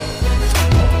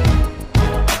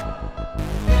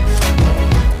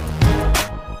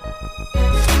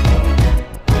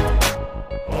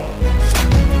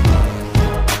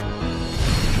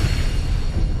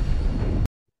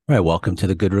All right, welcome to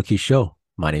the Good Rookie Show.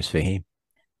 My name's Fahim.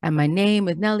 And my name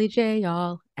is Nelly J,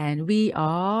 y'all. And we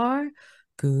are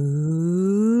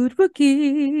good That's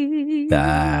rookies.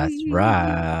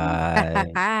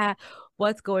 right.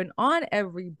 What's going on,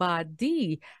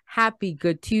 everybody? Happy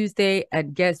Good Tuesday.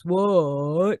 And guess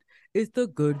what? It's the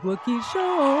Good Rookie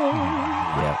Show.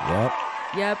 Yep.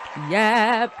 Yep,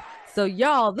 yep. So,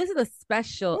 y'all, this is a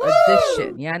special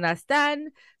edition. Woo! Yeah,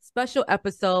 understand? Special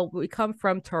episode. We come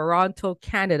from Toronto,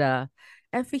 Canada.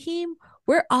 And Fahim,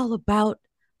 we're all about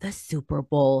the Super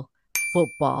Bowl,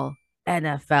 football,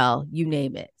 NFL, you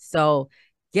name it. So,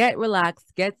 get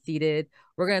relaxed, get seated.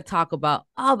 We're going to talk about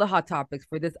all the hot topics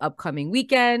for this upcoming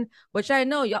weekend, which I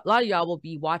know a lot of y'all will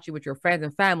be watching with your friends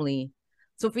and family.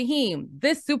 So, Fahim,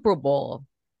 this Super Bowl,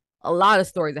 a lot of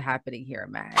stories are happening here,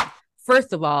 man.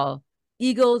 First of all,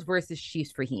 Eagles versus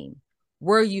Chiefs for him.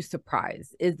 Were you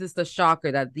surprised? Is this a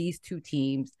shocker that these two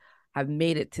teams have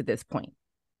made it to this point?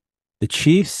 The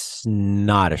Chiefs,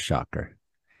 not a shocker.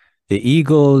 The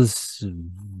Eagles,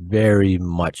 very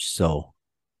much so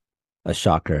a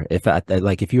shocker. If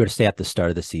you were to say at the start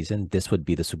of the season, this would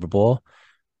be the Super Bowl.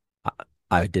 I,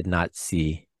 I did not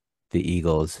see the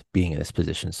Eagles being in this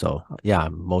position. So yeah,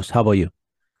 most. How about you?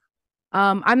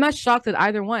 I'm not shocked at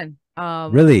either one.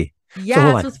 Really? So Yeah,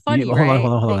 hold so on. it's You funny, hold on, right?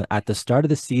 hold on, hold on. At the start of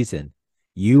the season,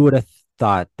 you would have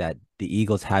thought that the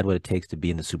Eagles had what it takes to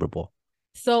be in the Super Bowl.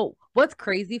 So what's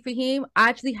crazy for him? I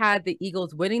actually had the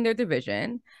Eagles winning their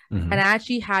division, and Hmm. I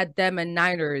actually had them and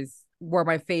Niners were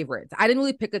my favorites. I didn't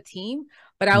really pick a team,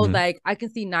 but I was Hmm. like, I can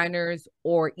see Niners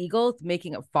or Eagles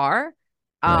making it far.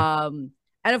 Right. Um,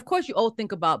 and of course, you all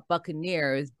think about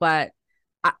Buccaneers, but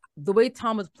the way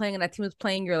Tom was playing and that team was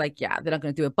playing, you're like, yeah, they're not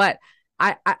going to do it. But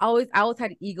I always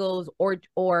had Eagles or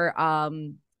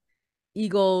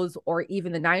Eagles or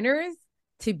even the Niners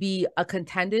to be a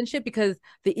contendership because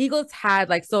the Eagles had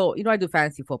like, so I do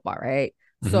fantasy football, right?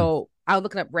 Hmm. So I was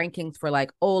looking up rankings for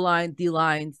like O line, D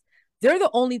lines. They're the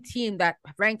only team that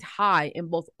ranked high in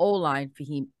both O line,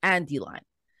 Fahim, and D line.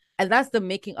 And that's the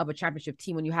making of a championship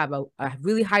team when you have a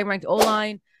really high ranked O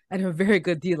line and a very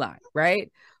good D line,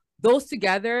 right? Those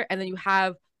together, and then you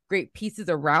have great pieces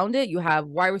around it. You have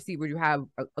wide receivers. You have,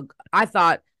 I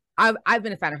thought, I've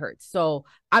been a fan of Hurts, so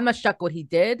I'm not shocked what he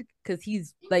did because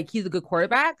he's a good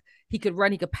quarterback. He could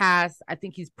run, he could pass. I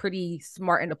think he's pretty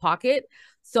smart in the pocket.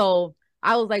 So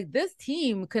I was like, this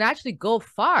team could actually go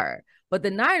far. But the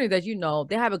Niners, as you know,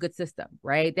 they have a good system,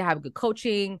 right? They have good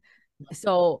coaching.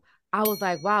 So I was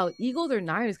like, wow, Eagles or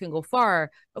Niners can go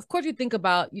far. Of course, you think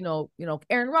about,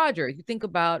 Aaron Rodgers. You think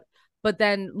about, but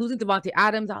then losing Devontae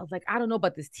Adams, I was like, I don't know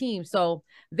about this team. So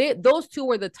those two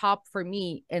were the top for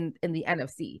me in the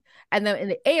NFC. And then in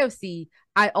the AFC,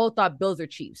 I all thought Bills or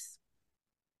Chiefs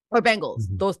or Bengals,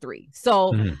 Hmm. those three.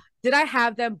 So Hmm. did I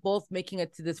have them both making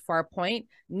it to this far point?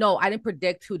 No, I didn't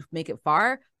predict who'd make it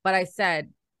far, but I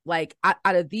said like out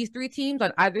of these three teams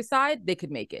on either side, they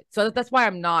could make it. So that's why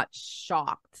I'm not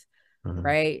shocked, Hmm.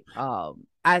 right?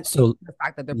 As So the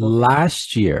fact that they're both in.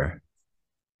 last year,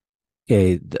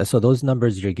 okay, so those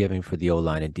numbers you're giving for the O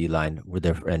line and D line were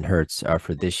there and Hertz are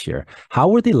for this year. How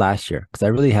were they last year? Because I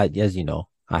really had, as you know,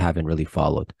 I haven't really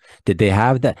followed. Did they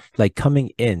have that like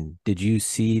coming in? Did you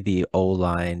see the O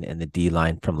line and the D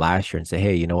line from last year and say,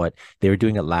 hey, you know what? They were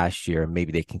doing it last year.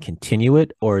 Maybe they can continue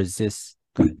it, or is this?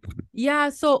 Yeah,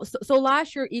 so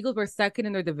last year Eagles were second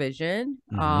in their division.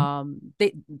 Mm-hmm.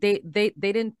 They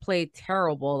didn't play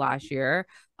terrible last year.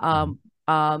 Hmm.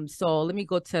 So let me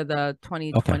go to the Okay.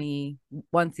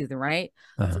 2021 season, right?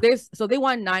 So Uh-huh. they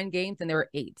won 9 games and they were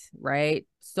eight, right?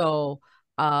 So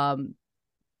um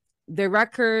their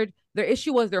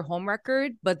issue was their home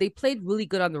record, but they played really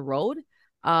good on the road.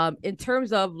 In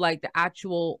terms of like the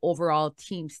actual overall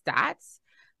team stats,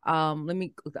 let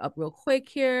me look up real quick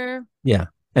here. Yeah.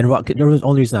 And what the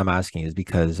only reason I'm asking is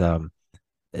because uh,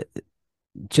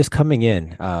 just coming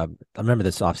in, I remember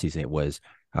this offseason it was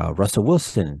Russell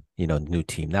Wilson, new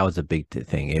team. That was a big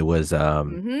thing.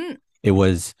 Mm-hmm. It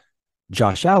was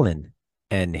Josh Allen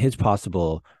and his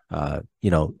possible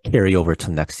carry over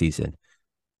to next season.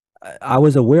 I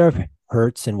was aware of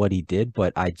Hurts and what he did,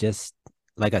 but I just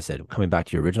like I said, coming back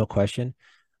to your original question,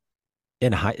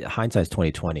 in hindsight's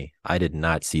 2020, I did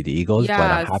not see the Eagles, but I'm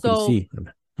Yeah, happy to so see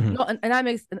them. Mhm. no, and that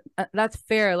makes that's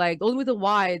fair. Like the only reason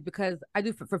why is because I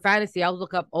do for fantasy, I'll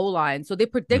look up O line. So they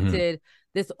Mhm. predicted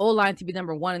this O line to be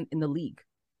number one in the league.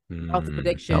 That was the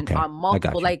prediction Okay, on I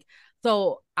multiple got you. like.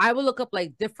 So I would look up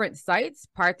like different sites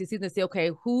prior to the season to say,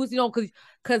 okay, who's because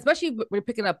especially when you're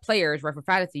picking up players right for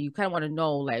fantasy, you kind of want to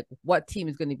know like what team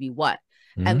is going to be what,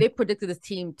 and Mhm. they predicted this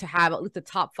team to have at least a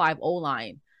top five O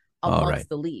line All right, amongst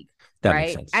the league, that makes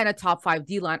right, sense. and a top five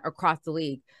D line across the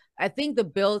league. I think the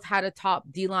Bills had a top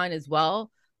D line as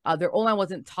well. Their O line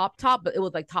wasn't top, but it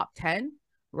was like top 10,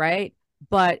 right?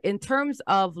 But in terms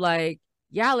of like,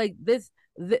 yeah, like this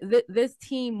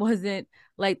team wasn't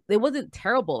like it wasn't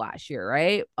terrible last year,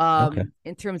 right? Okay.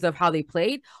 In terms of how they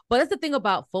played. But that's the thing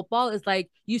about football is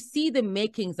like you see the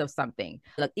makings of something.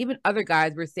 Like even other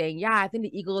guys were saying, yeah, I think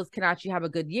the Eagles can actually have a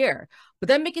good year. But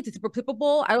then make it to Super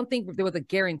Bowl, I don't think there was a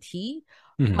guarantee.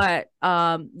 Mhm.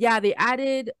 But yeah, they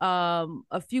added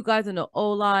a few guys in the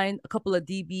O line, a couple of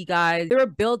DB guys. They were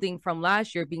building from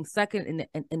last year being second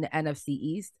in the NFC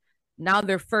East. Now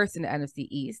they're first in the NFC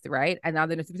East, right? And now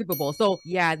they're in the Super Bowl. So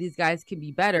yeah, these guys can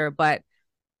be better, but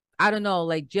I don't know.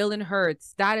 Like Jalen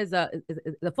Hurts, that is a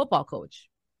football coach.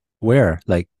 Where?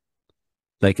 Like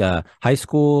high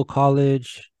school,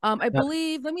 college? I Uh,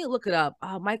 believe. Let me look it up.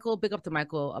 Michael, big up to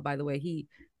Michael. By the way, he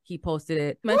posted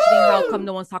it mentioning how come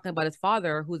no one's talking about his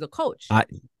father, who's a coach, I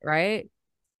right?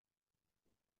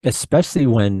 especially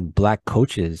when black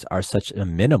coaches are such a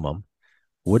minimum.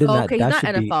 Wouldn't So okay, he's that not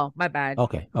should be NFL. My bad.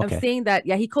 okay? I'm Okay. saying that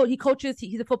yeah, he coaches.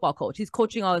 He's a football coach. He's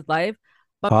coaching all his life,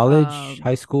 but College,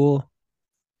 high school.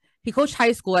 he coached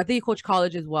high school. I think he coached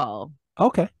college as well.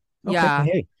 Okay. Okay. Yeah,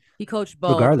 Hey, he coached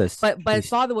both. regardless, But his he's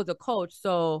father was a coach,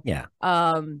 so yeah.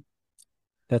 um,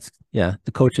 That's yeah, the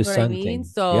you coach's know what I son mean. thing.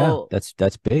 Yeah, So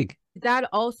that's big. dad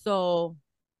also,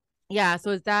 yeah.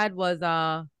 So his dad was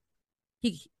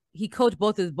he coached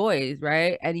both his boys,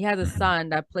 right? And he has a Mhm. son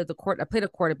that played a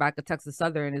quarterback at Texas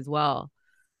Southern as well.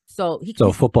 So So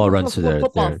he's football runs to from a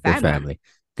football their family. family.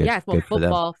 Yeah, Good, from a good for them.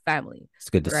 football family, It's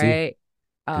good to see. right?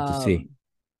 Good to see.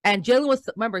 And Jalen was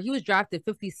remember he was drafted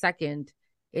 52nd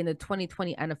in the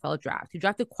 2020 NFL draft. He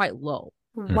drafted quite low,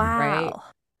 Mhm. right?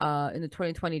 Wow. In the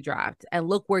 2020 draft, and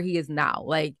look where he is now.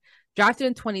 Like drafted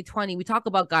in 2020, we talk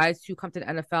about guys who come to the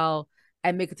NFL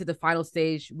and make it to the final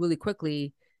stage really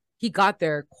quickly. He got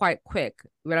there quite quick.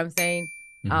 You know what I'm saying?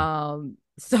 Mhm.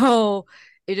 So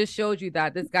it just shows you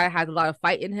that this guy has a lot of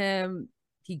fight in him.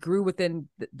 He grew within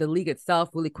the league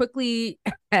itself really quickly,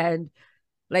 and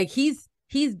like he's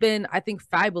been, I think,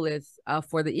 fabulous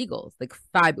for the Eagles, like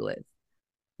fabulous,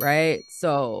 right?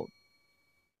 So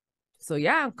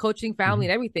yeah, coaching family Mhm.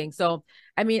 and everything. So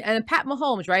I mean, and Pat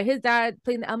Mahomes, right? His dad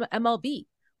played in the MLB.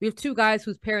 We have two guys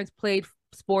whose parents played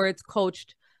sports,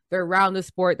 coached. They're around the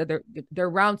sport that they're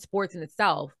around sports in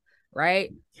itself,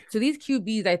 right? So these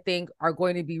QBs, I think, are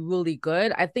going to be really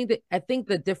good. I think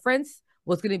the difference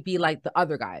was going to be like the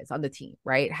other guys on the team,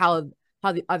 right? How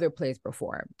the other players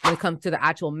perform when it comes to the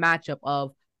actual matchup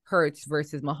of Hurts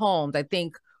versus Mahomes. I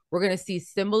think we're going to see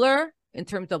similar in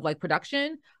terms of like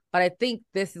production, but I think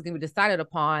this is going to be decided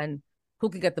upon who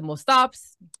can get the most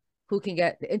stops, who can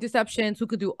get the interceptions, who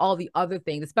can do all the other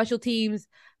things, the special teams.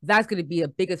 That's going to be a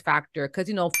biggest factor because,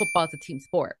 you know, football is a team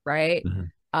sport, right?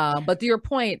 Mhm. But to your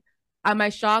point, am I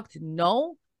shocked?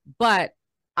 No, but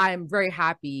I'm very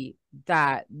happy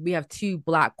that we have two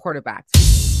black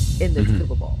quarterbacks in the Mhm.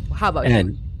 Super Bowl. How about you?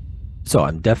 And so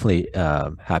I'm definitely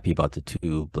happy about the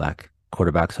two black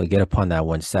quarterbacks. I'll get upon that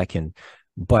one second.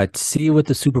 But see with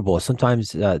the Super Bowl,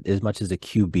 sometimes as much as the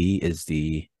QB is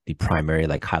the primary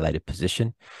like highlighted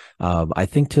position, I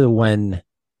think to when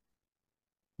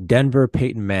Denver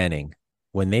Peyton Manning,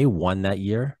 when they won that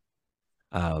year,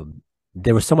 um,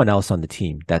 there was someone else on the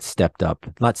team that stepped up.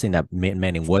 Not saying that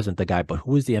Manning wasn't the guy, but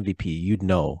who was the MVP? You'd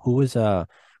know. Who was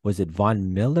it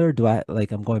Von Miller? Do I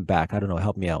like I'm going back. I don't know.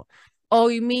 Help me out. Oh,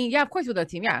 you mean, yeah, of course with that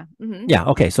team. Yeah. Yeah.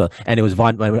 Okay. So, and it was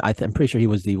Von. I'm pretty sure he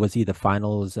was he the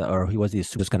finals or he was the.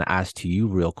 Just going to ask to you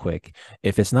real quick.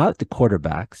 If it's not the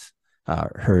quarterbacks,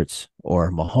 Hurts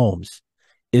or Mahomes,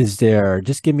 is there?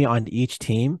 Just give me on each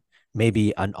team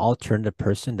maybe an alternative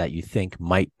person that you think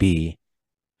might be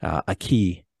a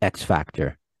key X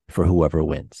factor for whoever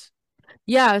wins.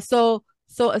 Yeah. So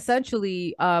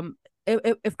essentially,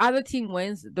 if either team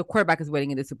wins, the quarterback is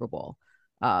winning in the Super Bowl.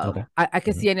 Okay. I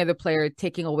can Mhm. see any other player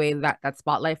taking away that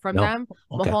spotlight from No. them.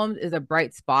 Okay. Mahomes is a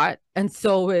bright spot, and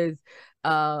so is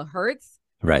Hurts.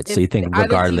 Right. So If you think either team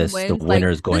regardless, the wins, like winner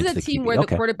is this going is to a the team QB. where the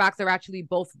Okay. quarterbacks are actually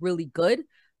both really good.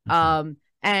 Mhm.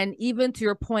 And even to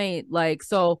your point, like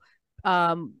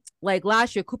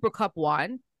last year, Cooper Cup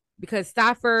won because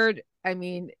Stafford. I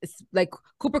mean, it's like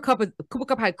Cooper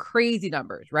Cup had crazy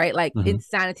numbers, right? Like Mhm.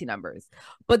 insanity numbers.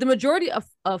 But the majority of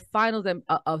finals and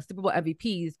of Super Bowl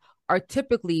MVPs are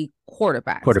typically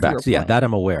quarterbacks. To your Quarterbacks. Yeah, point, that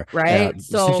I'm aware. right?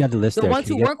 Since you So have the list the there, ones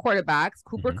can who you get? weren't quarterbacks,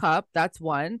 Cooper Mhm. Cup, that's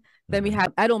one. Then we Mhm.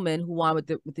 have Edelman who won with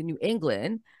the New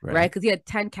England, right? Right. Because he had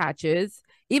 10 catches.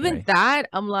 Even Right. that,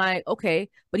 I'm like, okay,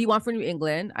 but he won for New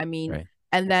England. I mean, Right.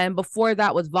 And then before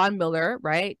that was Von Miller,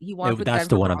 right? He won for That's the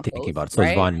Denver one I'm thinking Broncos, about. So it's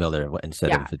right? Von Miller instead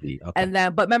Yeah. of the okay. And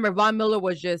then, but remember, Von Miller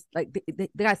was just like they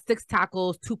got 6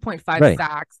 tackles, 2.5 Right,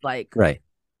 sacks, right.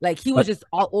 like he was But just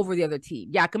all over the other team.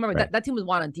 Yeah, I can remember right, that team was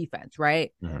one on defense,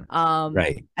 right? mhm, Um,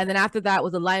 right. and then after that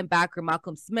was a linebacker,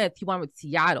 Malcolm Smith. He won with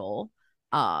Seattle.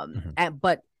 Mhm, And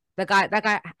but that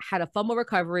guy had a fumble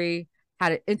recovery,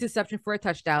 had an interception for a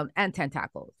touchdown, and 10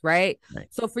 tackles, right? right.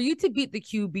 So for you to beat the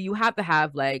QB, you have to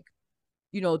have like,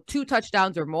 2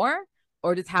 touchdowns or more,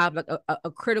 or just have like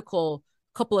a critical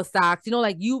couple of sacks.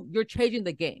 Like you're changing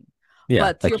the game. Yeah,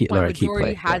 But to your point, a key majority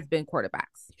play. Yeah. has been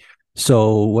quarterbacks.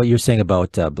 So what you're saying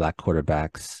about black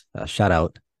quarterbacks, shout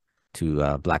out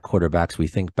to black quarterbacks. We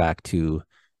think back to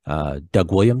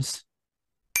Doug Williams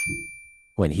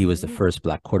when he was the Mm-hmm. first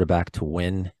black quarterback to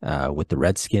win with the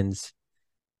Redskins.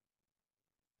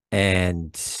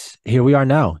 And here we are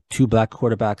now, two black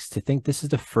quarterbacks. To think this is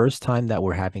the first time that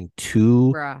we're having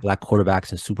two Bruh. black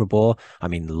quarterbacks in Super Bowl. I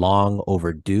mean, long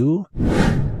overdue.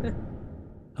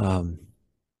 Um,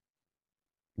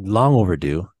 long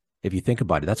overdue. If you think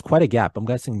about it, that's quite a gap. I'm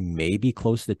guessing maybe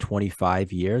close to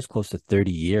 25 years, close to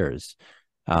 30 years.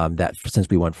 That since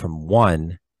we went from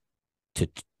one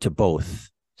to both.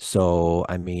 So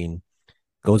I mean,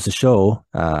 goes to show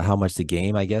how much the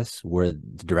game, I guess, where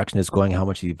the direction is going, how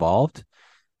much it evolved.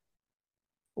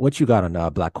 What you got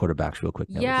on black quarterbacks, real quick,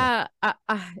 Nelly J? Yeah,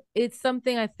 it's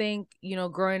something I think,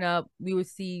 growing up, we would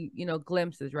see,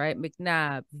 glimpses, right?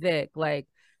 McNabb, Vic, like,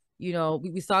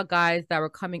 we saw guys that were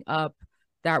coming up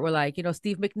that were like,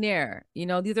 Steve McNair,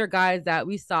 these are guys that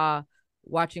we saw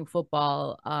watching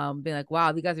football, being like,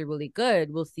 wow, these guys are really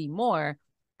good. We'll see more.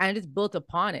 And just built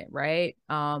upon it, right?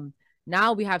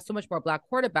 Now we have so much more black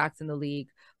quarterbacks in the league.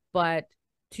 But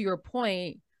to your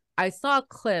point, I saw a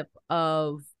clip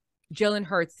of Jalen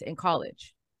Hurts in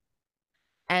college,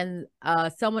 and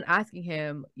someone asking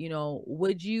him,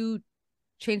 would you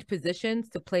change positions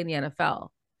to play in the NFL?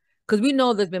 Because we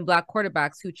know there's been black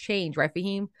quarterbacks who change, right,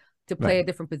 Fahim, to play Right, a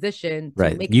different position to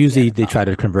right. make it to the Usually they NFL. try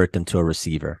to convert them to a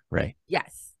receiver, right?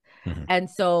 Yes. Mhm. And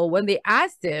so when they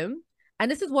asked him, and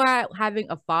this is why having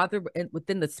a father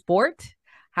within the sport,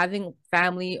 having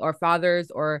family or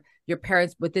fathers or your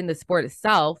parents within the sport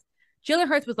itself, Jalen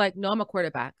Hurts was like, no, I'm a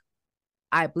quarterback.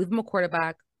 I believe I'm a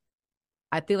quarterback.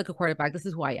 I feel like a quarterback. This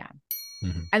is who I am.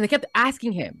 Mhm. And they kept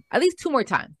asking him at least 2 more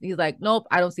times. He's like, nope,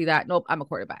 I don't see that. Nope, I'm a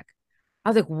quarterback. I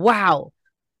was like, wow,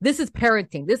 this is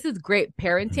parenting. This is great Mhm.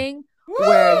 parenting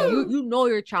where you know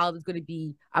your child is going to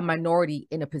be a minority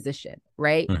in a position,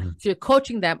 right? Mhm. So you're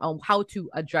coaching them on how to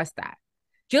address that.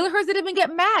 Jalen Hurts didn't even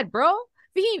get mad, bro.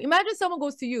 Fahim, imagine someone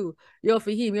goes to you, yo,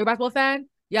 Fahim, you're a basketball fan?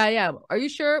 Yeah, I am. Are you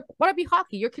sure? Why not be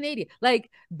hockey? You're Canadian. Like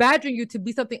badgering you to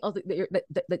be something else.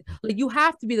 Like you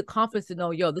have to be the confidence to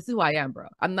know, yo, this is who I am, bro.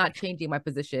 I'm not changing my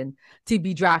position to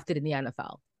be drafted in the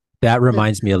NFL. That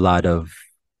reminds me a lot of,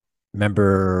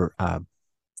 remember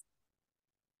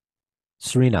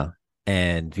Serena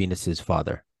and Venus's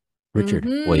father, Richard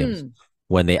Williams, Mm-hmm.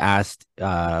 when they asked,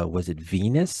 was it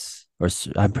Venus or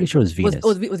I'm pretty sure it was Was Venus.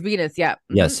 was was Venus? Yeah.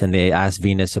 Mm-hmm. Yes, and they asked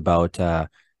Venus about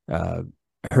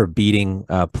her beating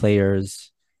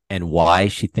players and why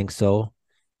she thinks so.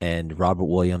 And Robert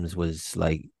Williams was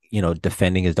like,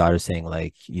 defending his daughter, saying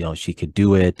like, she could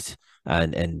do it,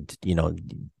 and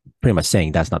pretty much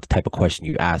saying that's not the type of question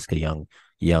you ask a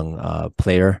young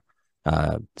player.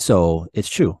 So it's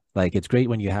true. Like it's great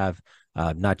when you have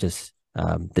not just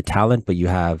the talent, but you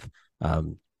have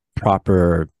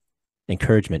proper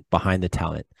encouragement behind the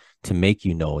talent to make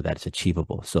you know that it's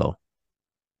achievable. So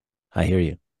I hear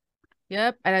you.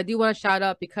 Yep. And I do want to shout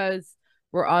out because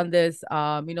we're on this.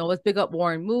 Let's big up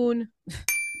Warren Moon.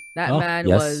 That Oh, man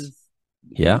yes. was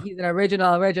Yeah. he's an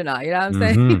original. You know what I'm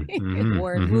saying? Mm-hmm. Mm-hmm.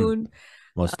 Warren Mm-hmm. Moon.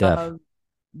 Most def. Um,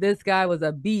 this guy was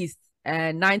a beast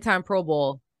and 9-time Pro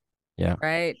Bowl, Yeah.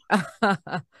 right?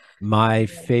 My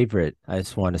favorite, I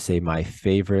just want to say my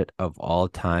favorite of all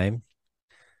time,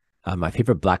 my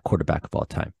favorite black quarterback of all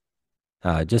time.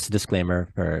 Just a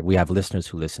disclaimer, we have listeners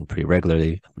who listen pretty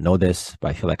regularly, know this, but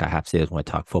I feel like I have to say this when I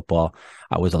talk football.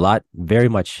 I was very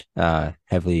much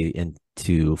heavily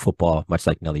into football, much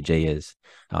like Nelly J is,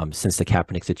 since the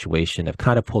Kaepernick situation. I've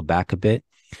kind of pulled back a bit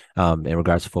in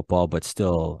regards to football, but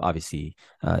still, obviously,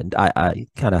 I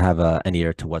kind of have an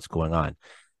ear to what's going on.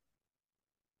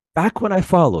 Back when I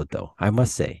followed, though, I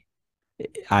must say,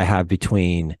 I have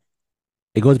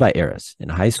it goes by eras. In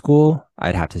high school,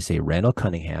 I'd have to say Randall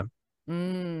Cunningham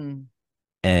Mm.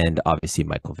 and obviously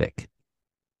Michael Vick.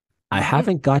 I Mm-hmm.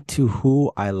 haven't got to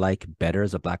who I like better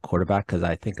as a black quarterback because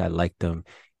I think I like them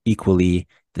equally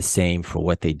the same for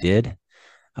what they did.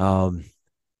 Um,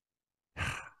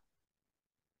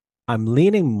 I'm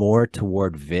leaning more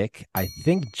toward Vic. I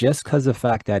think just because of the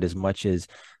fact that as much as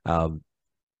um,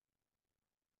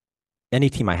 any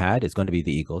team I had is going to be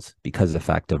the Eagles because of the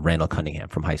fact of Randall Cunningham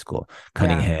from high school. Yeah.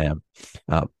 Cunningham,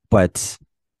 but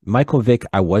Michael Vick,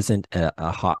 I wasn't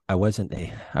a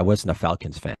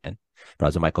Falcons fan, but I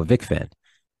was a Michael Vick fan,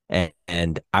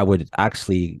 and I would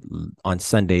actually on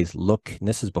Sundays look. And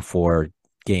this is before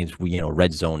games,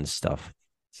 red zone stuff,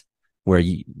 where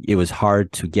it was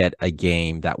hard to get a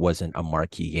game that wasn't a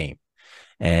marquee game,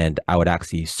 and I would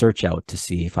actually search out to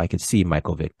see if I could see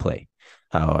Michael Vick play.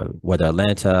 Whether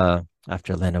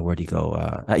after Atlanta, where'd he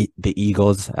go? The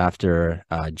Eagles after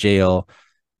jail.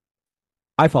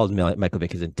 I followed Michael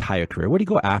Vick his entire career. Where'd he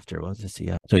go after? What was this?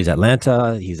 So he's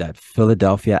Atlanta. He's at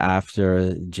Philadelphia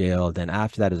after jail. Then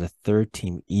after that is a third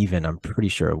team. Even I'm pretty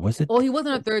sure was it? Well, he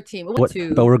wasn't a third team. It went What?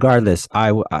 to But regardless,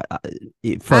 actually.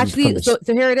 from So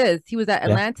here it is. He was at yeah,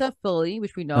 Atlanta, Philly,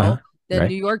 which we uh-huh, know, then right.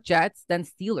 New York Jets, then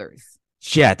Steelers.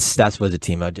 Jets. That's what the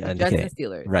team. Jets Okay, and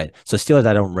Steelers. right. So Steelers,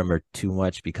 I don't remember too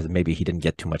much because maybe he didn't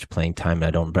get too much playing time.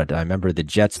 But I remember the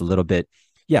Jets a little bit.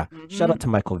 Yeah. Shout Mm-hmm. out to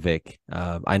Michael Vick.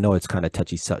 I know it's kind of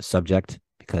touchy subject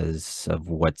because of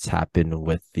what's happened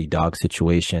with the dog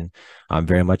situation.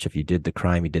 Very much if you did the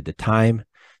crime, you did the time.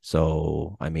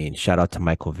 So I mean, shout out to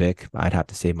Michael Vick. I'd have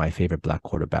to say my favorite black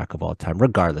quarterback of all time,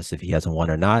 regardless if he hasn't won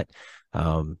or not.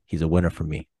 He's a winner for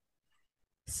me.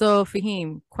 So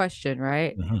Fahim, question,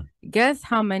 right? Mhm. Guess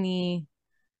how many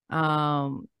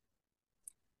um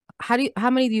how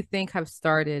many do you think have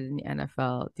started in the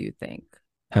NFL, do you think?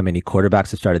 How many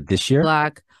quarterbacks have started this year?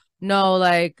 Black. No,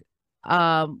 like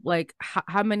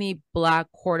how many black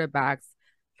quarterbacks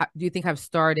do you think have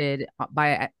started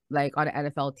by like on an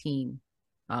NFL team?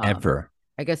 Um, Ever?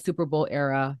 I guess Super Bowl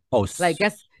era. Oh, Like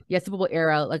guess yeah, Super Bowl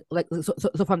era. Like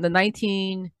so from the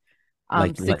 19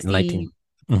 like 19. 60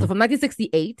 so Mhm. from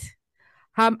 1968,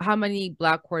 how many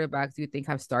black quarterbacks do you think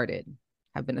have started,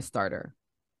 have been a starter?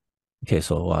 Okay,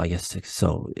 so I guess six.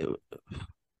 So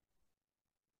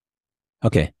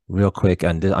okay, real quick,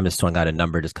 and I'm just throwing out a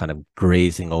number, just kind of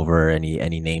grazing over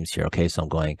any names here. Okay, so I'm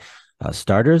going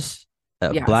starters,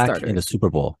 Yeah, black in the starters. Super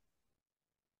Bowl.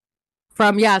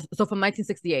 From yeah, so from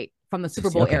 1968, from the Super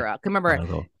 60. Bowl Okay, era. 'Cause I'm remember, gonna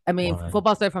go I mean, one.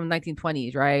 football started from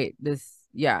 1920s, right? This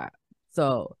yeah.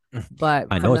 So, but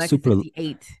I from know the it's super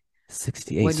 1968,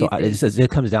 68. when do So you think?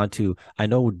 it comes down to I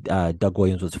know Doug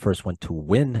Williams was the first one to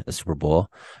win a Super Bowl,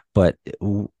 but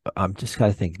I'm just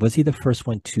gotta think, was he the first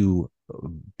one to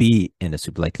be in a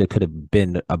Super? Like there could have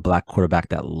been a black quarterback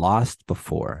that lost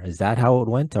before. Is that how it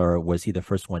went, or was he the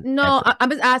first one No, ever? I'm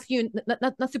just asking you,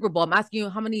 not Super Bowl. I'm asking you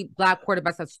how many black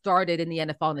quarterbacks have started in the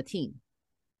NFL on the team.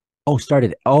 Oh,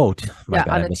 started. Oh, my Yeah,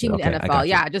 bad. on I a missed it. team in the Okay, I NFL. got you.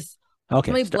 Yeah, just how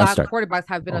Okay, many I'll black start. quarterbacks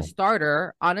have been a Oh,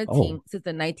 starter on a team oh, since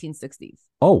the 1960s?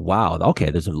 oh, wow.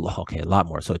 Okay, okay, a lot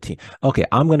more. So team. Okay,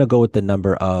 I'm gonna go with the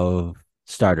number of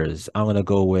starters. I'm gonna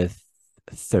go with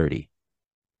 30.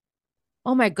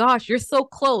 Oh my gosh, you're so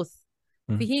close.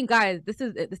 Mhm. Fahim, guys, this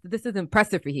is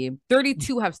impressive for him.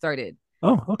 32 have started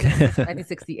Oh, since okay.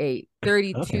 1968. Okay.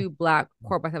 32 black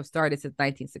quarterbacks have started since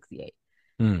 1968.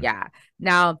 Hmm. Yeah.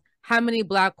 Now, how many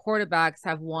black quarterbacks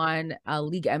have won a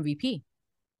league MVP?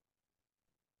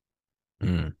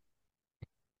 Hmm.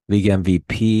 League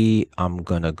MVP. I'm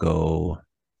gonna go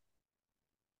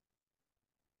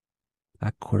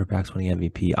black quarterbacks winning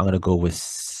MVP. I'm gonna go with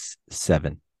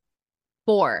 7.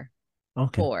 Four.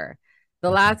 Okay. Four. The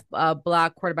Okay. last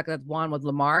black quarterback that won was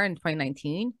Lamar in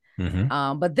 2019.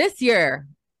 Mm-hmm. But this year,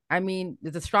 I mean,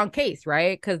 there's a strong case,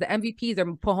 right? Because the MVPs are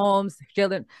Mahomes,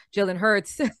 Jalen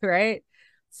Hurts, right?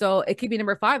 So it could be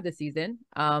number 5 this season,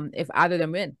 if either of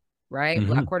them win, right? Mm-hmm.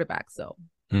 Black quarterback. So,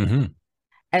 Mm-hmm.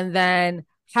 and then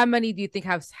how many do you think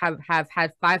have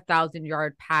had 5,000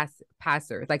 yard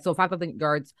passers? Like so, 5,000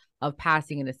 yards of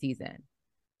passing in a season.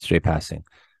 Straight passing.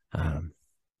 Um,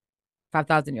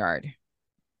 5,000 yard.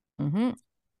 Mm-hmm.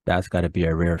 that's got to be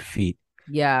a rare feat.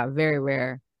 Yeah, very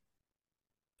rare.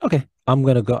 Okay.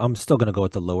 I'm still gonna go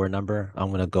with the lower number.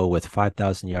 I'm gonna go with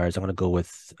 5,000 yards. I'm gonna go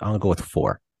with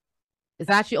 4. It's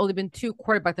actually only been 2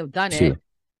 quarterbacks that have done 2. it.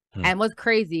 Hmm. And what's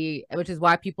crazy, which is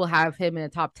why people have him in the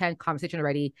top 10 conversation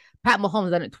already, Pat Mahomes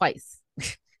done it twice.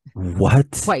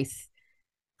 What? Twice.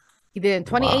 He did in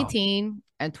Wow. 2018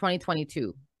 and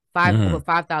 2022. Over Mm.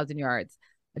 5,000 yards.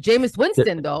 Jameis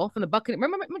Winston, though, from the Buccaneers.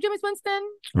 Remember Jameis Winston?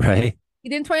 Right? He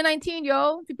did in 2019,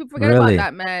 yo. People forget about Really?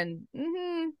 that, man.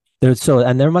 Mm-hmm.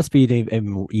 And there must be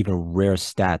an even rare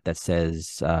stat that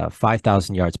says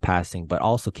 5,000 yards passing, but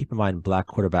also keep in mind black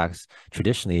quarterbacks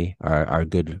traditionally are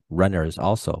good runners,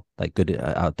 also like good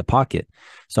out the pocket.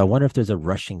 So I wonder if there's a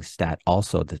rushing stat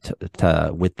also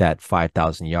with that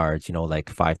 5,000 yards, like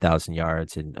 5,000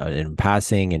 yards in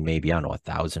passing and maybe, I don't know,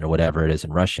 1,000 or whatever it is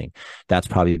in rushing. That's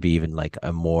probably be even like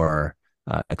a more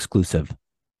exclusive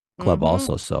club Mm-hmm.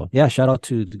 also. So yeah, shout out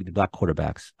to the black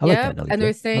quarterbacks. I like that, Yep. Nelly And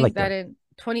they're J. I saying like that that. in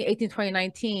 2018,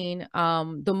 2019,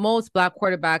 the most black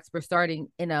quarterbacks were starting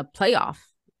in a playoff.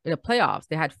 In the playoffs,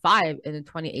 they had five in the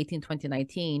 2018,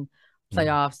 2019 Mm.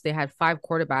 playoffs. They had five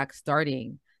quarterbacks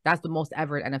starting. That's the most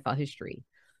ever in NFL history.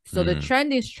 So the Mm.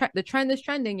 trend is the trend is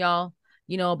trending, y'all.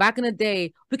 Back in the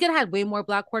day, we could have had way more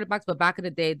black quarterbacks, but back in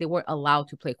the day, they weren't allowed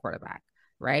to play quarterback,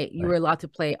 right? You were Right. allowed to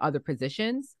play other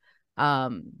positions.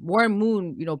 Warren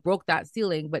Moon, broke that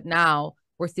ceiling, but now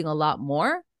we're seeing a lot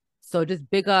more. So just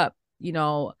big up,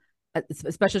 a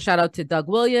special shout out to Doug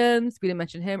Williams. We didn't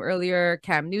mention him earlier.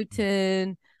 Cam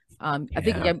Newton. I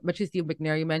think Yeah. yeah, mentioned Steve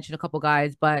McNair. You mentioned a couple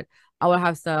guys, but I would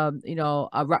have some,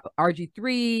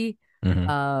 RG3, Hmm.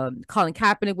 Colin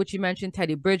Kaepernick, which you mentioned,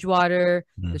 Teddy Bridgewater,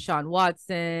 Mm. Deshaun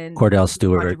Watson, Cordell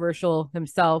Stewart. controversial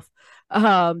himself,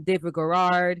 David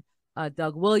Garrard,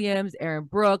 Doug Williams, Aaron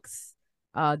Brooks,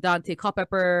 Dante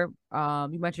Culpepper.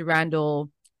 You mentioned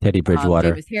Randall, Teddy Bridgewater.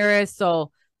 Davis Harris.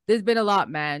 So there's been a lot,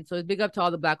 man. So it's big up to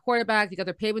all the black quarterbacks. You guys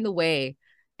are paving the way,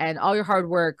 and all your hard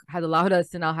work has allowed us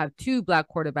to now have two black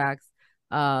quarterbacks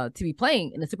to be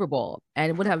playing in the Super Bowl.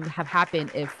 And it wouldn't have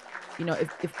happened if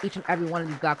each and every one of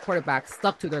these black quarterbacks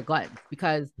stuck to their guns.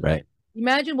 Because Right.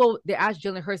 imagine what they asked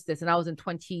Jalen Hurts this, and that was in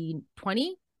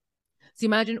 2020. So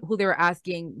imagine who they were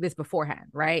asking this beforehand,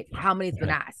 right? How many's been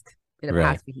Right. asked in the Right.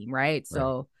 past for him, right? Right.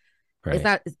 So it's Right.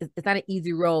 not it's not an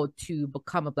easy road to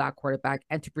become a black quarterback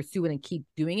and to pursue it and keep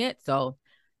doing it. So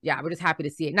yeah, we're just happy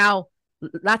to see it. Now,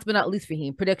 last but not least, for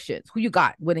him, predictions. Who you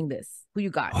got winning this? Who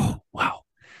you got? Oh, wow.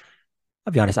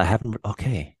 I'll be honest. I haven't.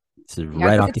 Okay. This is You gotta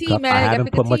right pick off a the team, cuff. I man. You gotta haven't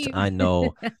pick a put much. team. I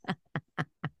know.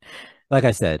 Like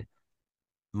I said,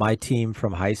 my team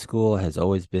from high school has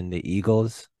always been the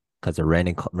Eagles because of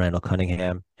Randall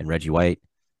Cunningham and Reggie White.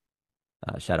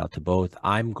 Shout out to both.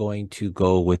 I'm going to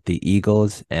go with the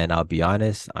Eagles, and I'll be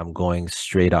honest, I'm going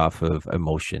straight off of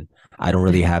emotion. I don't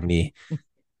really have any,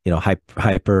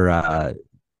 hyper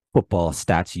football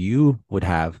stats. You would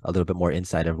have a little bit more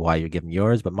insight of why you're giving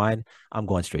yours, but mine, I'm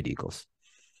going straight Eagles.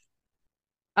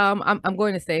 I'm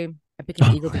going to say I'm picking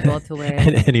the Eagles as well to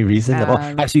win. Any reason? Oh,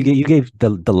 Um, actually, you gave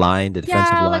the line, the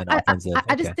defensive yeah, like line, offensive.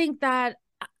 I just Okay. think that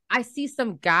I see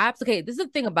some gaps. Okay, this is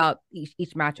the thing about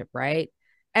each matchup, right?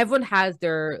 Everyone has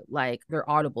their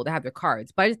audible, they have their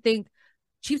cards, but I just think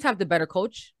Chiefs have the better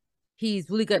coach. He's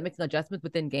really good at making adjustments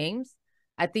within games.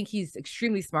 I think he's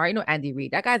extremely smart. Andy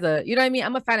Reid. That guy's you know what I mean?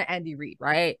 I'm a fan of Andy Reid,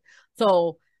 right?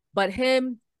 So, but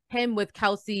him with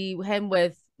Kelsey, him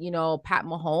with, Pat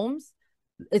Mahomes,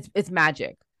 it's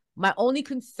magic. My only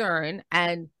concern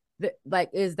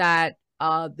is that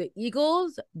the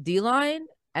Eagles D line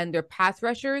and their pass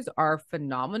rushers are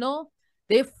phenomenal.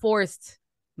 They've forced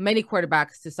many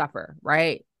quarterbacks to suffer,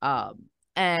 right?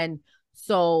 And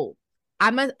so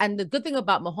and the good thing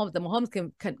about Mahomes, that Mahomes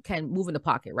can move in the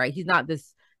pocket, right? He's not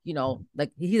this,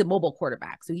 like he's a mobile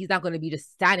quarterback, so he's not going to be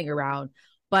just standing around.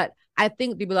 But I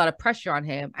think there'll be a lot of pressure on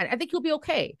him, and I think he'll be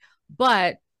okay.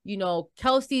 But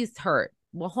Kelsey's hurt.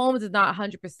 Mahomes is not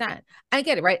 100%. I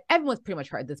get it, right? Everyone's pretty much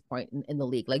hurt at this point in the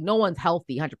league. Like no one's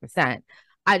healthy 100%.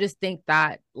 I just think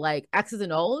that like X's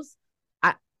and O's,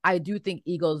 I do think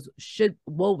Eagles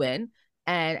will win.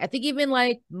 And I think even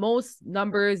like most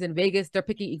numbers in Vegas, they're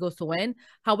picking Eagles to win.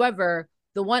 However,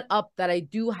 the one up that I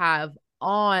do have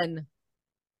on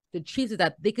the Chiefs is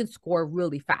that they can score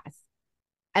really fast.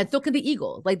 And so can the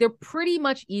Eagles. Like they're pretty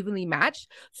much evenly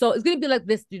matched. So it's gonna be like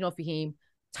this, Fahim.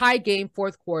 Tie game,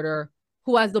 fourth quarter.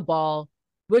 Who has the ball?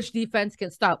 Which defense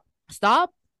can stop,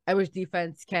 and which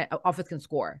offense can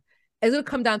score. It's gonna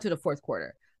come down to the fourth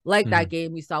quarter, like that Mhm.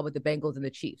 game we saw with the Bengals and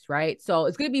the Chiefs, right? So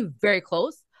it's gonna be very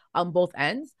close on both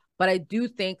ends, but I do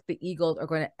think the Eagles are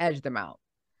going to edge them out. All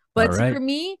But for right.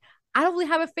 me, I don't really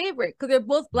have a favorite because they're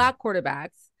both black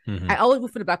quarterbacks. Mm-hmm. I always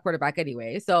root for the black quarterback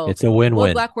anyway. So It's a they're both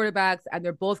win-win. black quarterbacks, and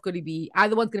they're both going to be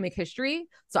either one's going to make history.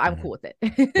 So I'm Mhm. cool with Right.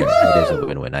 It is a it.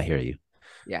 win-win. I hear you.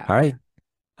 Yeah. All right.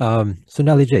 So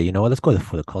Nelly J, you know what? Let's go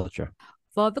for the culture.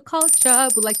 For the culture,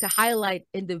 we like to highlight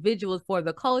individuals for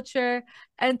the culture.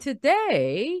 And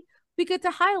today we get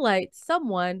to highlight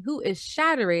someone who is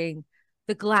shattering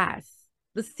the glass,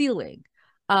 the ceiling.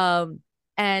 Um,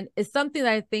 and it's something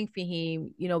that I think,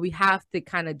 Fahim, we have to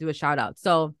kind of do a shout out.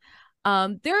 So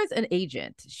there is an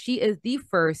agent. She is the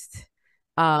first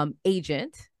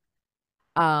agent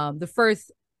the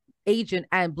first Asian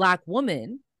and Black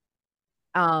woman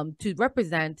to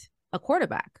represent a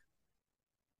quarterback,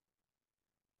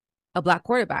 a Black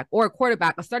quarterback, or a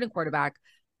quarterback, a starting quarterback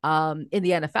in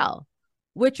the NFL,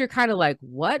 which you're kind of like,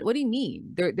 what? What do you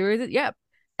mean? There isn't, yep.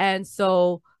 And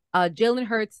so Jalen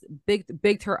Hurts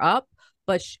bigged her up,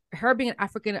 but her being an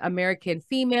African American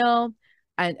female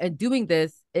and doing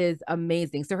this is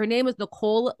amazing. So her name is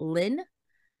Nicole Lynn,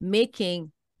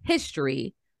 making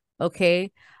history,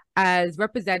 okay, as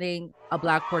representing a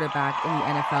Black quarterback in the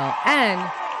NFL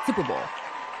and Super Bowl.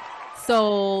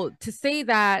 So to say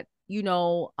that,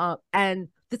 and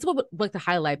this is what I would like to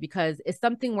highlight because it's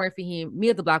something where for him, me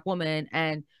as a Black woman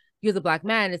and you as a Black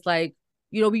man, it's like,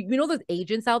 we know there's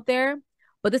agents out there,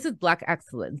 but this is Black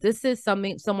excellence. This is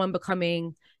someone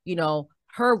becoming,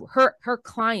 her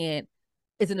client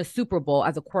is in a Super Bowl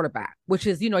as a quarterback, which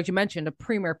is, as you mentioned, a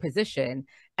premier position,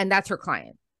 and that's her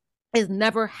client. It's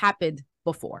never happened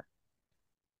before.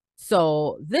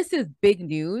 So this is big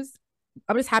news.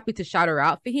 I'm just happy to shout her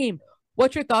out. Fahim,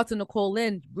 what's your thoughts on Nicole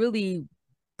Lynn really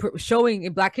showing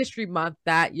in Black History Month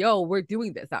that, we're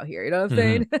doing this out here? You know what I'm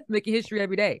saying? Making history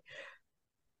every day.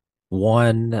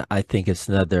 One, I think it's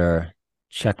another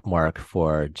check mark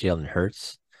for Jalen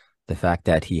Hurts. The fact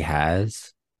that he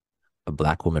has a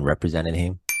Black woman representing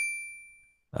him,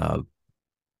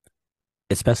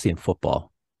 especially in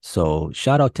football. So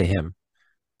shout out to him,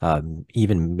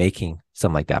 even making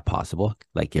something like that possible,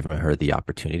 like giving her the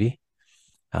opportunity.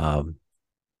 I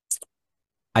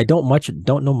don't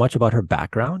know much about her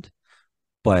background,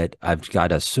 but I've got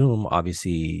to assume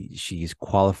obviously she's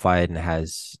qualified and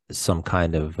has some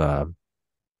kind of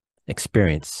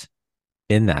experience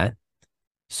in that.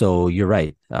 So you're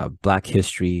right. Black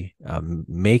history,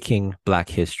 making Black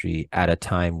history at a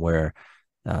time where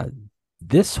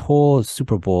this whole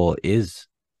Super Bowl is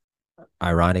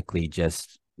ironically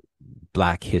just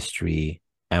Black history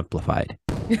amplified.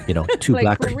 Two like,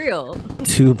 black for real.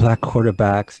 two Black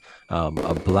quarterbacks, a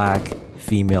Black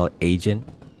female agent,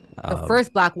 the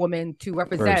first Black woman to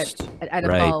represent an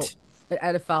NFL, right.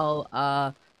 an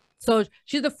NFL. So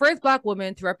she's the first Black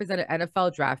woman to represent an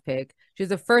NFL draft pick. She's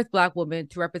the first Black woman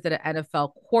to represent an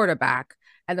NFL quarterback,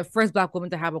 and the first Black woman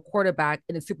to have a quarterback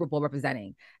in the Super Bowl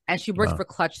representing. And she works for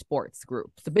Clutch Sports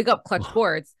Group. So big up Clutch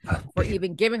Sports for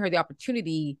even giving her the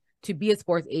opportunity to be a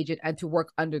sports agent and to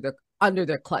work under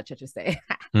their clutch, I should say.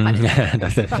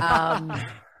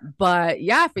 But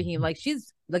yeah, Fahim, like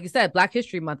she's, like you said, Black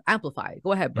History Month amplified.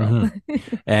 Go ahead, bro.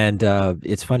 And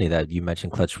it's funny that you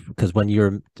mentioned Clutch because when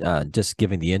you're just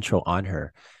giving the intro on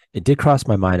her, it did cross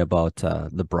my mind about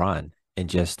LeBron. And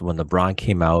just when LeBron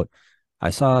came out, I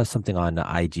saw something on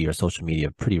IG or social media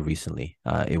pretty recently.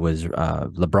 It was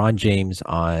LeBron James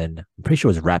on, I'm pretty sure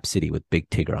it was Rap City with Big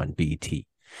Tigger on BET.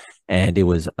 And it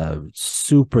was a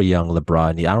super young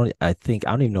LeBron. I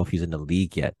don't even know if he's in the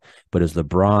league yet, but it was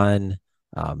LeBron,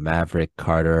 Maverick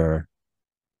Carter,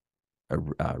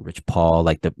 Rich Paul,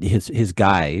 like his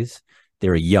guys. They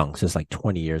were young, so it's like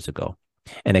 20 years ago,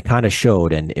 and it kind of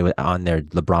showed. And it was on there.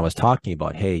 LeBron was talking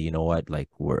about, hey, you know what? Like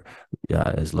we're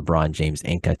as LeBron James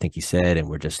Inc. I think he said, and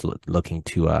we're just looking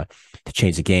to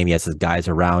change the game. He has his guys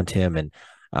around him, and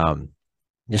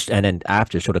and then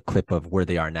after showed a clip of where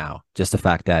they are now. Just the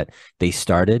fact that they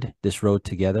started this road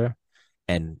together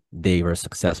and they were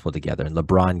successful together. And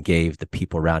LeBron gave the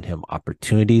people around him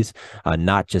opportunities,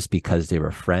 not just because they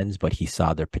were friends, but he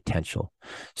saw their potential.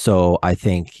 So I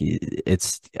think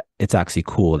it's actually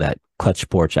cool that Clutch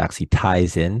Sports actually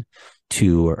ties in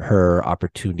to her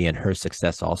opportunity and her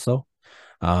success also,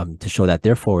 to show that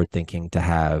they're forward thinking to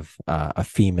have a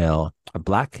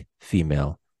Black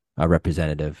female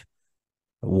representative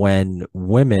when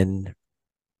women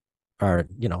are,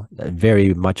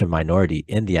 very much a minority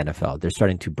in the NFL. They're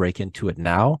starting to break into it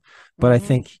now. But I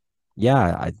think,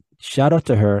 shout out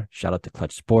to her, shout out to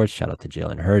Clutch Sports, shout out to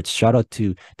Jalen Hurts, shout out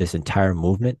to this entire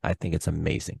movement. I think it's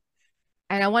amazing.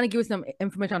 And I want to give you some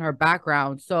information on her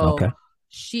background. So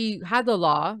she had the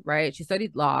law, right? She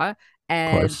studied law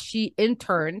and she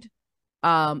interned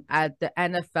at the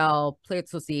NFL Players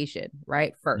Association,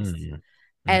 right? First.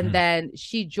 And then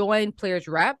she joined Players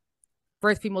Rep,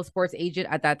 first female sports agent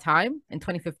at that time in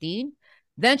 2015.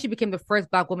 Then she became the first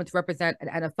Black woman to represent an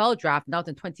NFL draft. Now it's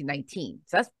in 2019.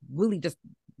 So that's really just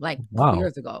like 2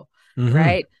 years ago,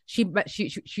 right?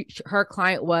 Her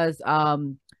client was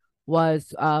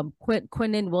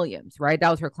Quinnen Williams, right? That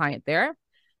was her client there.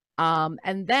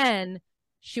 And then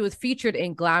she was featured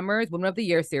in Glamour's Woman of the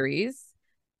Year series.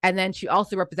 And then she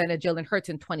also represented Jalen Hurts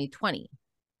in 2020.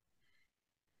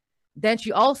 Then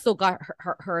she also got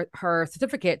her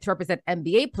certificate to represent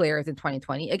NBA players in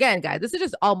 2020. Again, guys, this is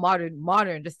just all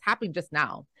modern, just happening just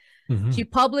now. Mhm. She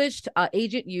published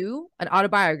Agent U, an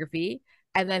autobiography,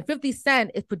 and then 50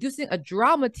 Cent is producing a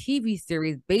drama TV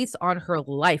series based on her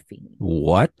life,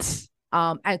 What?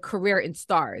 and career in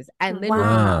Stars. And Lynn will be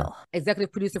Wow.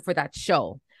 executive producer for that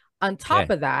show. On top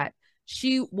Okay. of that,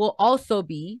 she will also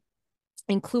be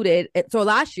included. So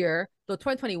last year, so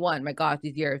 2021, my gosh,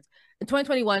 these years. In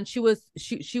 2021, she was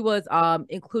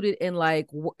included in like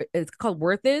it's called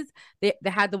Worth Is. They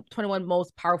had the 21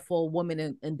 most powerful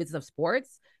women in business of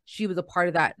sports. She was a part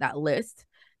of that list.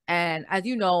 And as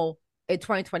you know, in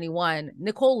 2021,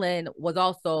 Nicole Lynn was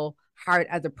also hired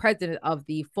as the president of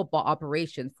the football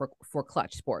operations for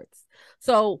Clutch Sports.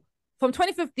 So from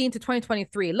 2015 to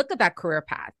 2023, look at that career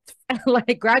path.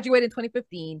 Like graduated in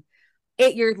 2015,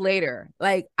 8 years later,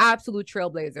 like absolute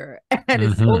trailblazer. And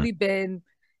it's Mhm. only been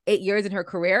 8 years in her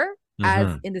career as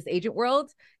Mhm. in this agent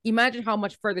world. Imagine how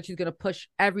much further she's going to push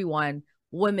everyone,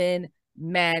 women,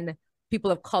 men,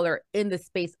 people of color in the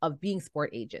space of being sport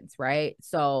agents, right?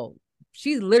 So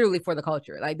she's literally for the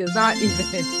culture. Like there's not even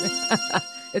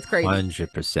it's crazy.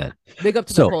 100%. Big up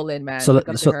to So, Nicole Lynn, man. so, Big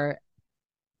up so to her.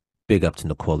 big up to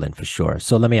Nicole Lynn for sure.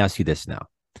 So let me ask you this now.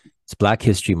 It's Black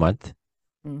History Month,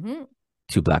 Mm-hmm.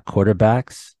 2 Black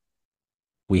quarterbacks.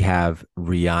 We have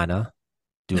Rihanna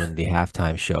doing the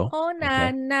halftime show. Oh,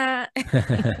 Okay. nah.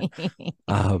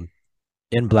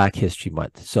 In Black History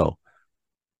Month. So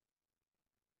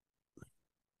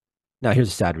now here's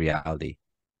a sad reality.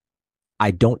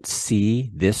 I don't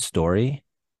see this story,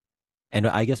 and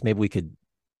I guess maybe we could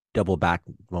double back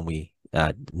when we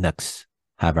next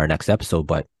have our next episode.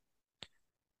 But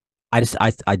I just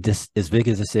as big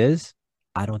as this is,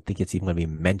 I don't think it's even going to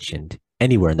be mentioned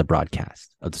anywhere in the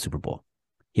broadcast of the Super Bowl.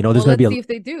 You know, there's Well, going to let's be see if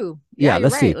they do. yeah, You're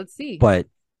let's right. see. Let's see. But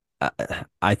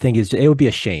I think it would be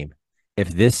a shame if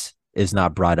this is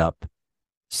not brought up.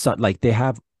 So, like this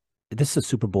is a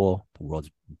Super Bowl, the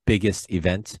world's biggest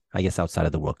event, I guess, outside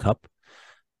of the World Cup.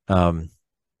 You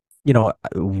know,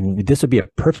 this would be a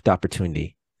perfect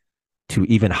opportunity to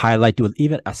even highlight, do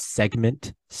even a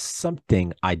segment,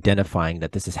 something identifying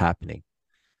that this is happening.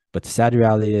 But the sad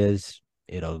reality is,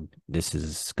 this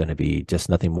is going to be just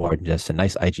nothing more than just a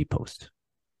nice IG post.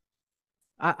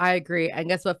 I agree. And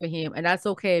guess what, Fahim? And that's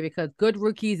okay because Good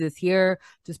Rookies is here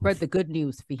to spread the good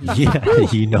news, Fahim.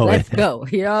 Yeah, you know Let's it. go.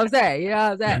 You know what I'm saying? You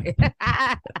know what I'm saying?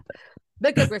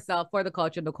 Big up yourself for the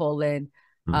culture, Nicole Lynn.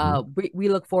 We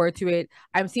look forward to it.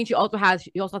 I'm seeing she also has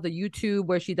the YouTube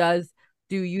where she does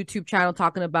do YouTube channel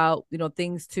talking about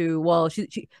things to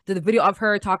she did a video of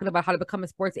her talking about how to become a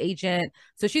sports agent.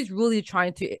 So she's really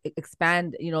trying to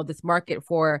expand this market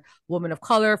for women of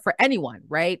color, for anyone,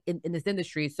 right, in this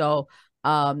industry. So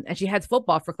and she heads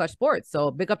football for Clutch Sports. So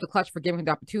big up to Clutch for giving her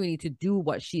the opportunity to do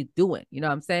what she's doing. You know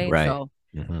what I'm saying? Right. So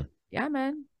yeah,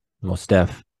 man. Most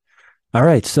def. All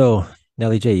right. So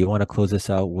Nelly J, you want to close this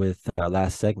out with our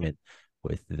last segment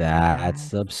with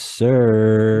That's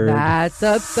Absurd. That's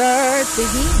absurd.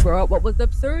 Thinking, bro, what was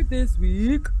absurd this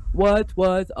week? What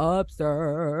was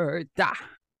absurd?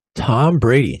 Tom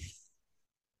Brady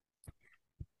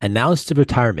announced a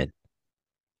retirement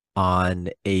on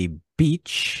a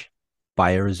beach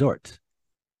by a resort.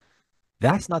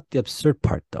 That's not the absurd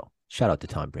part, though. Shout out to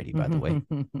Tom Brady, by the way.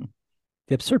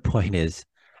 The absurd point is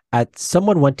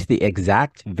someone went to the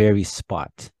exact very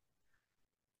spot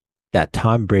that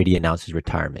Tom Brady announced his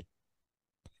retirement,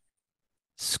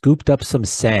 scooped up some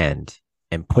sand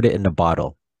and put it in a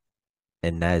bottle,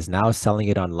 and is now selling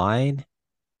it online,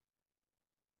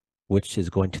 which is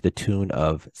going to the tune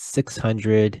of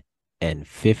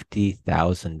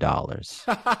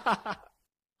 $650,000.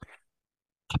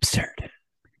 Absurd.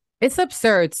 It's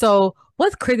absurd. So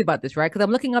what's crazy about this, right? Because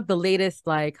I'm looking up the latest,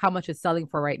 like how much it's selling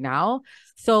for right now.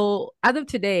 So as of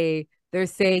today, they're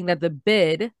saying that the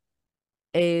bid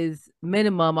is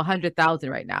minimum 100,000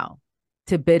 right now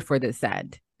to bid for this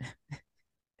sand.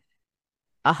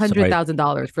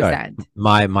 $100,000 for sand.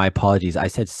 My apologies. I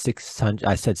said 600.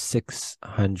 I said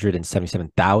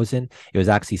 677,000. It was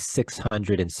actually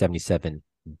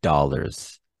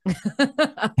 $677.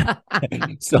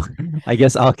 So I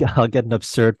guess I'll get an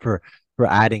absurd for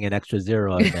adding an extra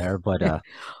zero in there, but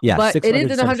yeah. But it is in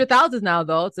the 100,000 now,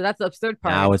 though. So that's the absurd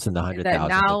part. Now it's in the 100,000.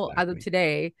 Now, exactly. As of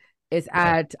today, it's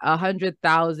at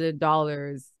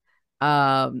 $100,000.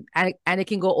 And it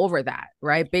can go over that,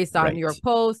 right? Based on New York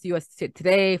Post, US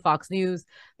Today, Fox News,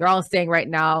 they're all saying right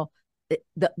now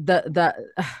the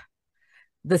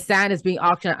sand is being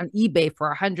auctioned on eBay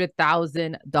for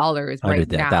 $100,000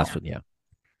 right now. That's what, yeah.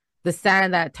 The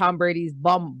sand that Tom Brady's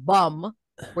bum,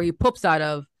 where he poops out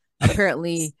of,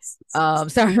 apparently,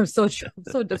 sorry, I'm so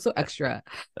extra.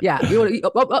 Yeah, you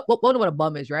know what a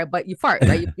bum is, right? But you fart,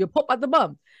 right? You poop out the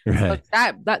bum. So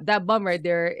Right. that bum right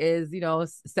there is, you know,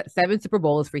 7 Super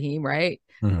Bowls for him, right?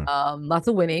 Mhm. Lots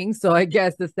of winning. So I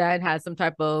guess the stand has some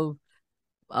type of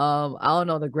I don't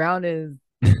know. The ground is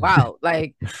wow.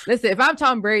 Like, listen, if I'm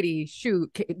Tom Brady,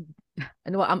 shoot, I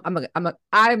know I'm not gonna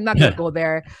Yeah. go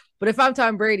there. But if I'm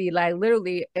Tom Brady, like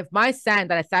literally, if my sand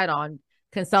that I sat on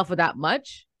can sell for that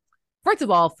much, first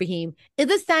of all, Fahim, is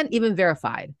this sand even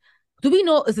verified? Do we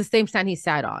know it's the same sand he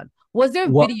sat on? Was there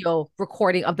Well, video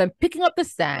recording of them picking up the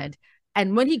sand,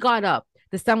 and when he got up,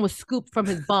 the sand was scooped from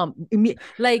his bum?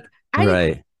 Like I didn't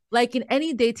right. like in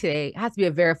any day today, it has to be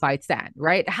a verified sand,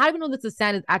 right? How do you know that the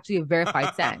sand is actually a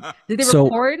verified sand? Did they So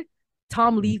record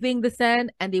Tom leaving the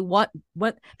sand and what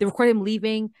they recorded him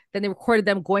leaving, then they recorded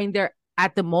them going there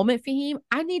at the moment, Fahim?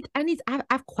 I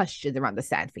have questions around the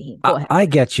sand, Fahim. Go ahead. I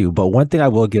get you, but one thing I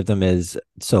will give them is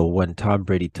so when Tom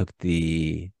Brady took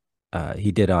he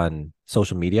did on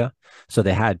social media, so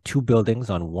they had two buildings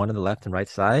on one on the left and right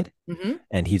side, Mm-hmm.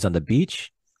 and he's on the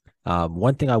beach.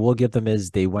 One thing I will give them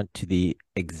is they went to the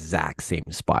exact same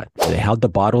spot. They held the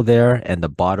bottle there, and the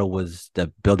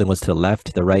building was to the left,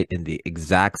 to the right, in the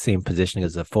exact same positioning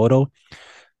as the photo.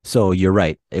 So you're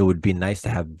right. It would be nice to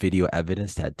have video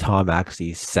evidence that Tom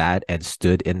actually sat and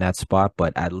stood in that spot,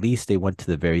 but at least they went to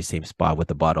the very same spot with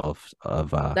the bottle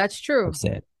That's of true.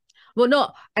 sand. Well,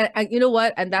 no, and you know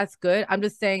what? And that's good. I'm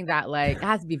just saying that like it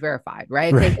has to be verified,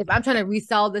 right? Because Right. if I'm trying to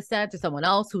resell the sand to someone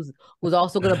else who's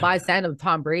also going to buy sand of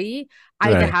Tom Brady, I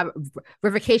need to Right. have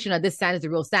verification that this sand is the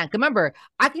real sand. Remember,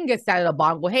 I can get sand at a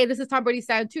bar and go, "Hey, this is Tom Brady's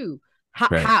sand too."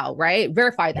 Right. How, right?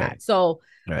 Verify Right. that. So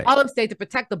Right. all I'm saying to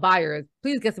protect the buyers,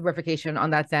 please get some verification on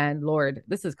that sand. Lord,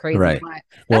 this is crazy, Right. but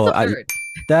that's Well, absurd.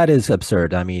 that is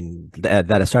absurd. I mean, that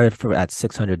it started at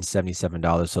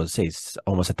 $677, so say it's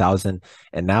almost 1,000,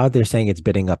 and now they're saying it's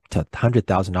bidding up to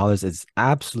 $100,000. It's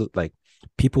absolute like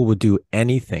people would do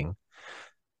anything.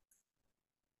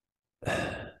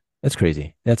 That's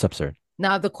crazy. That's absurd.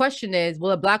 Now the question is,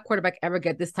 will a black quarterback ever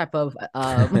get this type of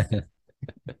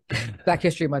Black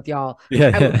History Month, y'all?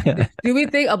 Yeah. Do we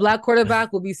think a black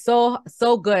quarterback will be so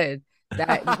good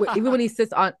that even when he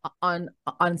sits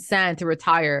on sand to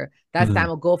retire, that Mhm. sand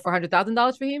will go for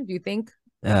 $100,000 for him? Do you think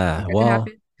Uh, that can well,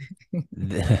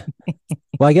 happen?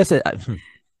 well, I guess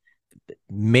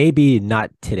maybe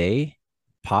not today,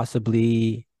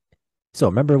 possibly. So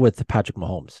remember with Patrick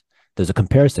Mahomes, there's a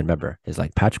comparison. Remember, it's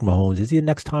like Patrick Mahomes, is he the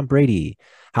next Tom Brady?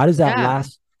 Yeah,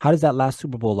 How does that last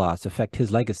Super Bowl loss affect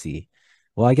his legacy?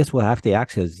 Well, I guess we'll have to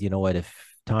ask is, you know what, if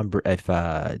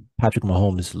Patrick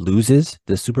Mahomes loses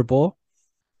the Super Bowl,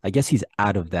 I guess he's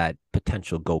out of that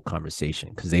potential GOAT conversation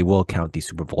because they will count these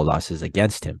Super Bowl losses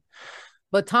against him.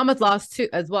 but Thomas lost too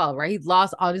as well, right? He's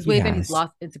lost on his He way there. He's has.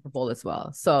 lost in Super Bowl as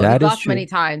well. So he's That is lost many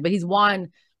true. times, but he's won.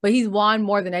 But he's won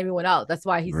more than everyone else. That's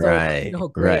why he's so Right,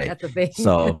 great. right. That's the thing.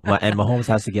 So, and Mahomes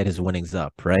has to get his winnings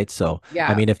up, right? So, I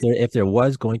Yeah. mean, if there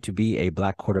was going to be a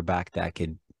black quarterback that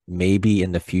could maybe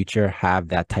in the future have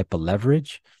that type of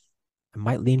leverage, I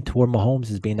might lean toward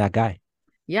Mahomes as being that guy.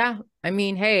 Yeah, I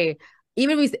mean, hey,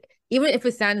 even if we, even if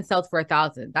it's sand and sells for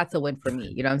 1,000, that's a win for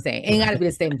me. You know what I'm saying? It ain't got to be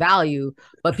the same value,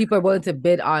 but people are willing to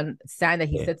bid on sand that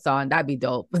he Yeah, sits on. That'd be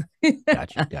dope.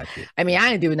 got you, got you. I mean,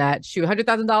 I ain't doing that. Shoot,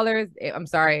 $100,000. I'm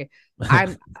sorry,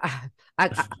 I'm.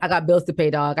 I got bills to pay,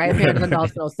 dog. I ain't paying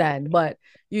 $100 for no sand, but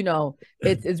you know,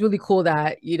 it's really cool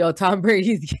that Tom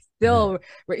Brady's still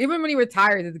even when he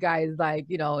retires, this guy is like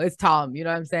it's Tom. You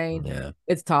know what I'm saying? Yeah.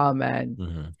 It's Tom, man.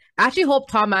 Mhm. I actually hope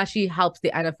Tom actually helps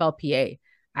the NFLPA.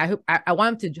 I hope I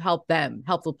want him to help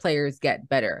the players get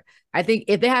better. I think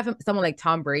if they have someone like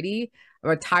Tom Brady, a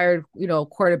retired,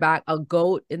 quarterback, a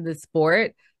GOAT in the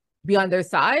sport, be on their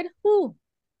side, whoo,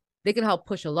 they can help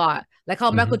push a lot. Like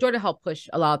how Michael Mhm. Jordan helped push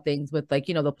a lot of things with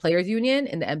the players union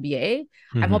in the NBA.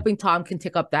 I'm Mhm. hoping Tom can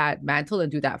take up that mantle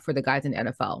and do that for the guys in the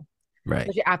NFL. Right.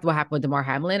 Especially after what happened with DeMar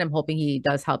Hamlin, I'm hoping he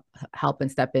does help and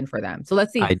step in for them. So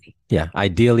let's see. Yeah,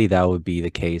 ideally that would be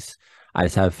the case. I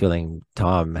just have a feeling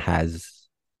Tom has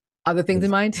Other things in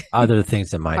mind, other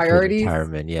things in mind for his priorities.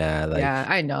 retirement. Yeah, like Yeah,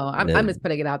 I know. I'm the just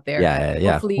putting it out there. yeah,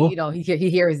 yeah. Hopefully, Well, he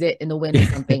hears it in the wind or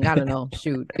something. I don't know.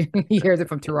 Shoot, he hears it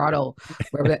from Toronto,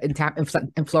 wherever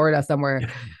in Florida somewhere.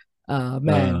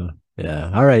 Man,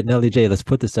 yeah. All right, Nelly J, let's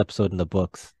put this episode in the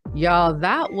books. y'all,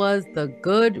 that was the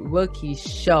Good Rookie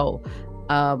Show.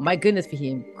 My goodness,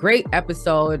 Fahim, great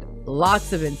episode.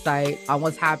 Lots of insight on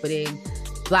what's happening.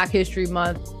 Black History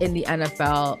Month in the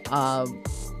NFL.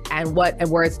 and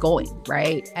where it's going,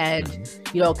 right? And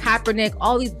Kaepernick,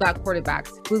 all these black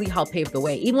quarterbacks really helped pave the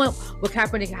way. Even what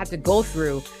Kaepernick had to go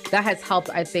through, that has helped,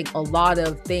 I think, a lot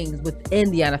of things within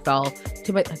the NFL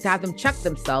to have them check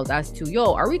themselves as to,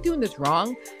 are we doing this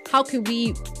wrong? How can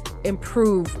we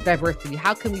improve diversity?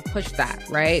 How can we push that,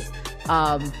 right?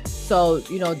 So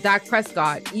Dak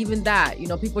Prescott, even that,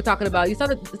 people were talking about. You saw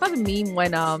the meme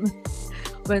when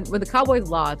the Cowboys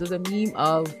lost. There was a meme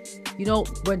of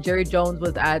when Jerry Jones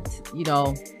was at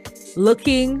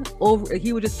looking over,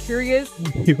 he was just curious.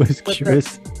 He was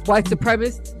curious. White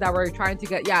supremacists that were trying to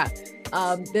get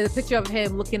there's a picture of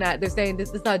him looking at. They're saying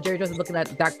this is not Jerry Jones looking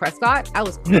at Dak Prescott. I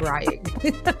was crying.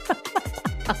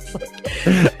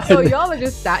 So y'all are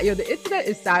just the internet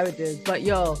is savages, but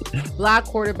black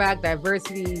quarterback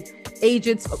diversity,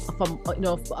 agents from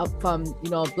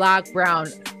black, brown,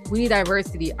 we need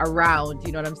diversity around,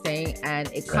 you know what I'm saying? And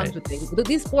it comes with things. With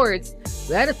these sports,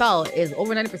 the NFL is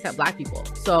over 90% black people,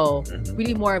 so we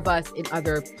need more of us in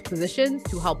other positions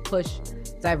to help push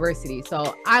diversity.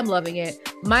 So I'm loving it.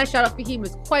 My shout out for him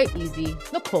is quite easy.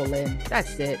 Nicole Lynn,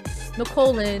 that's it.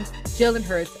 Nicole Lynn, Jalen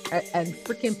Hurts, and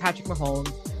freaking Patrick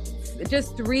Mahomes.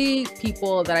 Just 3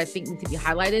 people that I think need to be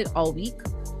highlighted all week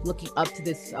looking up to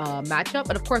this matchup.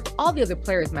 And of course, all the other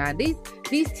players, man.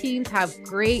 These teams have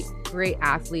great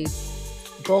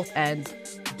athletes, both ends,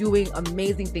 doing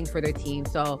amazing things for their team.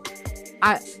 So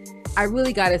I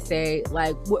really gotta say,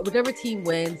 like, whichever team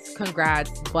wins,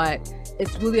 congrats. But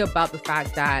it's really about the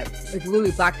fact that it's really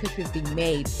Black history is being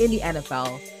made in the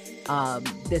NFL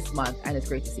this month, and it's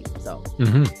great to see. So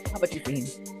how about you, Fahim?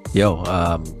 Yo,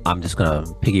 I'm just gonna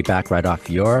piggyback right off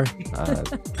your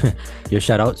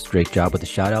shout outs. Great job with the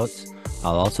shout outs.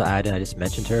 I'll also add in, I just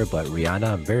mentioned her, but Rihanna,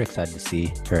 I'm very excited to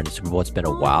see her in the Super Bowl. It's been a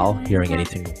while. Hearing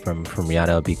anything from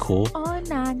Rihanna would be cool.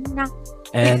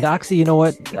 And actually, you know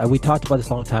what? We talked about this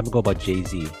a long time ago about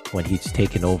Jay-Z when he's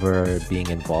taken over being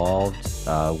involved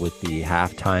with the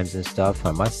halftimes and stuff.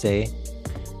 I must say,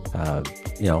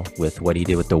 with what he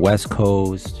did with the West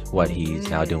Coast, what he's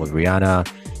now doing with Rihanna,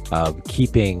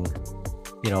 keeping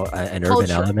an urban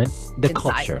element, the inside,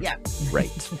 culture,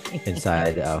 right,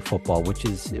 inside football, which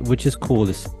is cool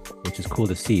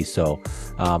to see. So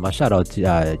my shout out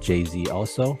to Jay-Z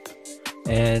also.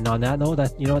 And on that note,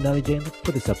 Nelly Jane, let's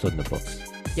put this episode in the books.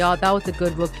 Y'all, that was a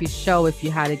good rookie show. If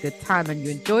you had a good time and you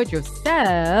enjoyed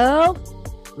yourself,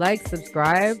 like,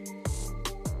 subscribe,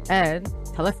 and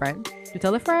tell a friend to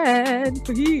tell a friend.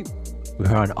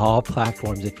 We're on all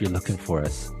platforms if you're looking for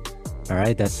us. All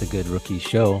right, that's a good rookie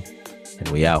show, and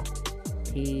we out.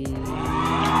 Peace.